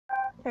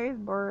Take his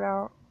bird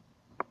out.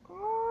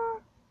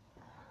 Aww.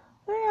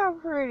 Look how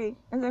pretty.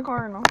 It's a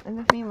cardinal. It's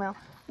a female.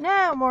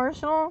 Now,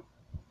 Marshall.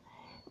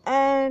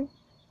 And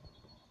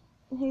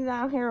he's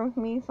out here with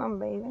me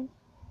sunbathing.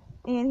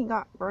 And he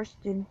got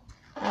bursted.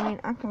 I mean,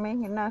 I can make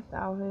a nest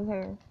out of his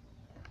hair.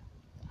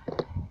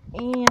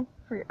 And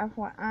for your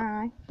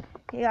FYI,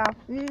 he got a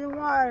food and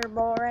water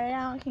bowl right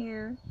out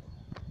here.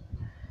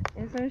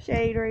 And some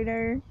shade right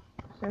there.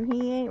 So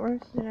he ain't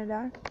roasting to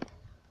death.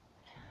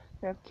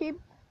 So keep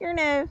your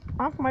nose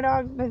off my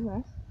dog's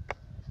business.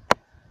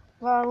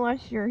 Well,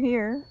 unless you're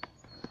here.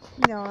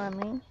 You know what I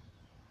mean.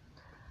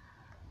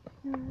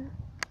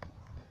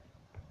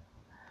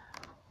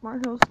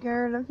 Marshall's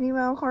scared the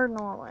female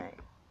cardinal away.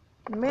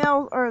 The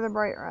males are the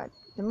bright reds.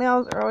 The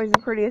males are always the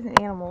prettiest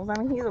animals. I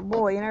mean, he's a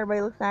boy, and everybody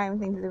looks at him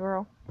and thinks he's a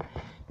girl.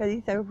 Because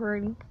he's so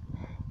pretty.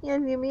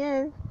 Yes, he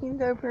is. He's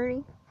so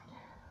pretty.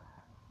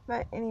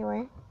 But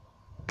anyway.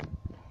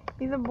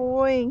 He's a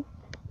boy.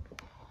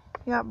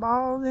 He got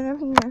balls and a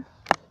penis.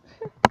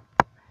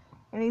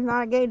 And he's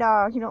not a gay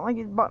dog. He don't like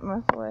his butt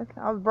messed with.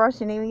 I was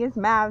brushing him. He gets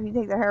mad if he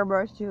takes a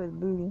hairbrush to his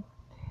booty.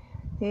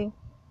 See?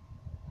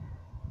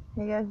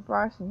 He gets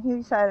brushing.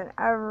 He said it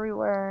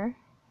everywhere.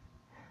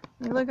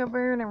 You look up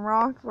here in them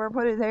rocks where he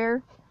put his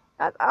hair.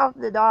 That's off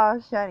the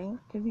dog shedding.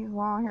 Because he's a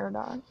long hair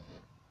dog.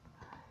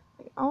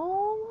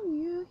 Oh,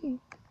 Oyuhi.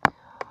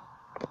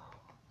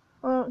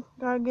 Well,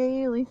 gotta get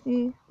you,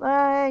 Lacey.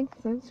 Like,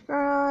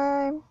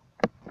 subscribe.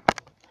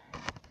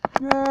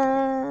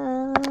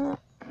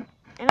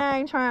 And I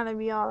ain't trying to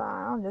be all that.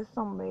 I'm just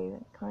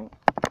sunbathing.